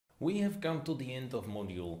We have come to the end of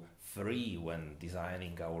module 3 when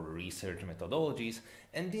designing our research methodologies,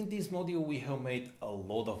 and in this module we have made a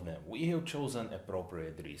lot of them. We have chosen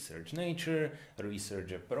appropriate research nature,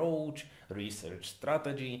 research approach, research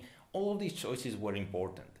strategy. All of these choices were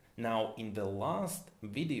important. Now, in the last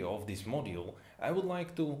video of this module, I would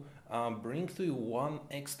like to bring to you one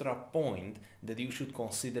extra point that you should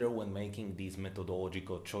consider when making these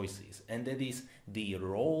methodological choices, and that is the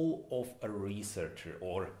role of a researcher,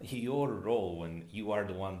 or your role when you are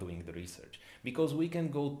the one doing the research. Because we can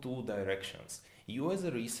go two directions. You as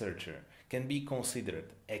a researcher can be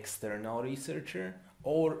considered external researcher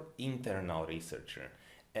or internal researcher.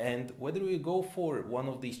 And whether we go for one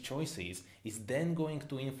of these choices is then going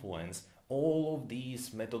to influence all of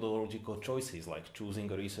these methodological choices, like choosing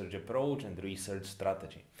a research approach and research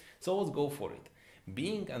strategy. So let's go for it.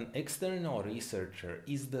 Being an external researcher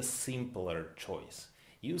is the simpler choice.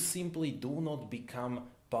 You simply do not become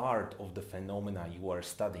part of the phenomena you are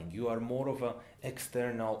studying. You are more of an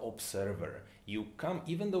external observer.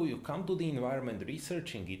 Even though you come to the environment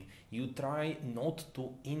researching it, you try not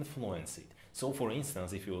to influence it. So for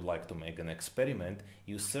instance, if you would like to make an experiment,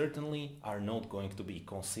 you certainly are not going to be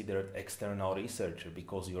considered external researcher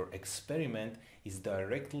because your experiment is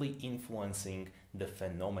directly influencing the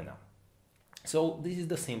phenomena. So this is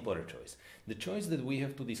the simpler choice. The choice that we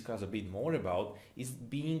have to discuss a bit more about is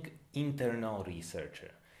being internal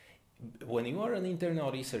researcher. When you are an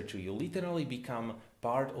internal researcher, you literally become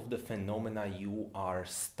part of the phenomena you are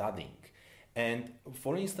studying. And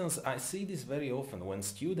for instance, I see this very often when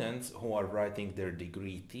students who are writing their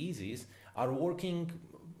degree thesis are working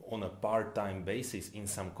on a part-time basis in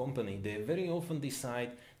some company. They very often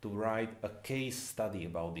decide to write a case study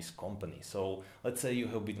about this company. So let's say you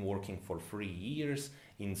have been working for 3 years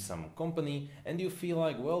in some company and you feel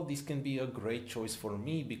like, well, this can be a great choice for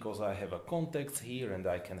me because I have a context here and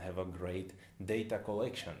I can have a great data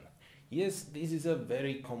collection. Yes, this is a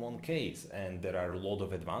very common case and there are a lot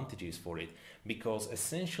of advantages for it because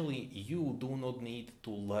essentially you do not need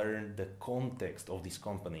to learn the context of this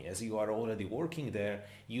company. As you are already working there,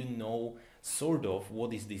 you know sort of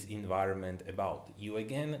what is this environment about. You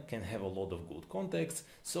again can have a lot of good context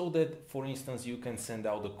so that, for instance, you can send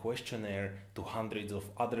out a questionnaire to hundreds of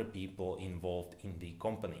other people involved in the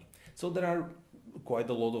company. So there are quite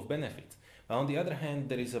a lot of benefits. On the other hand,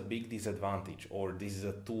 there is a big disadvantage, or this is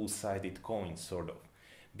a two-sided coin, sort of.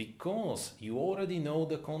 Because you already know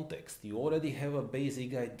the context, you already have a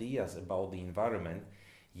basic ideas about the environment,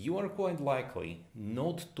 you are quite likely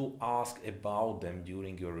not to ask about them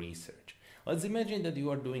during your research. Let's imagine that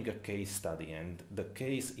you are doing a case study and the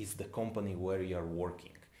case is the company where you are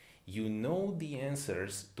working. You know the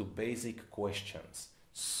answers to basic questions.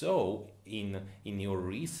 So in your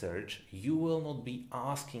research, you will not be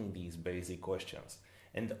asking these basic questions.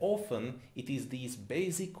 And often it is these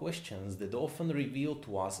basic questions that often reveal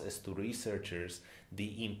to us as to researchers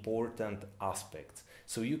the important aspects.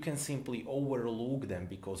 So you can simply overlook them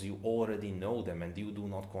because you already know them and you do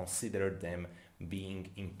not consider them being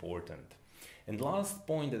important. And last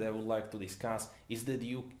point that I would like to discuss is that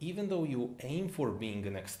even though you aim for being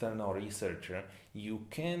an external researcher, you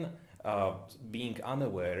can being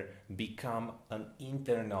unaware, become an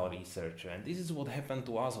internal researcher. And this is what happened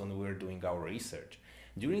to us when we were doing our research.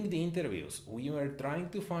 During the interviews, we were trying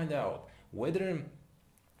to find out whether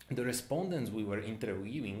the respondents we were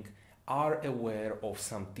interviewing are aware of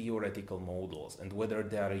some theoretical models and whether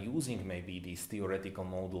they are using maybe these theoretical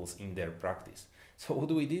models in their practice. So what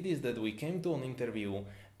we did is that we came to an interview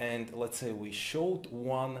and let's say we showed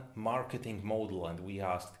one marketing model and we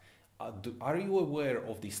asked, are you aware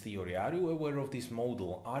of this theory? Are you aware of this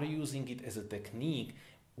model? Are you using it as a technique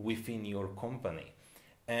within your company?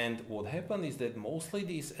 And what happened is that mostly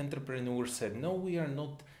these entrepreneurs said, no, we are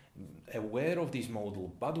not aware of this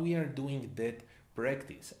model, but we are doing that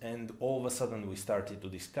practice. And all of a sudden we started to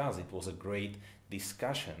discuss. It was a great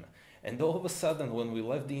discussion. And all of a sudden when we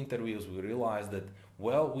left the interviews, we realized that,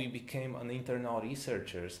 well, we became an internal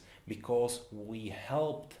researchers because we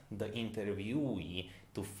helped the interviewee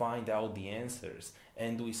to find out the answers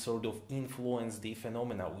and we sort of influenced the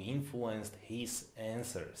phenomena, we influenced his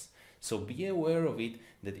answers. So be aware of it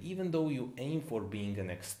that even though you aim for being an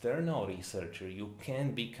external researcher, you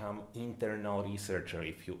can become internal researcher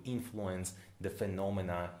if you influence the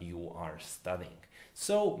phenomena you are studying.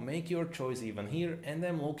 So make your choice even here and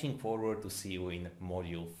I'm looking forward to see you in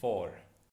module 4.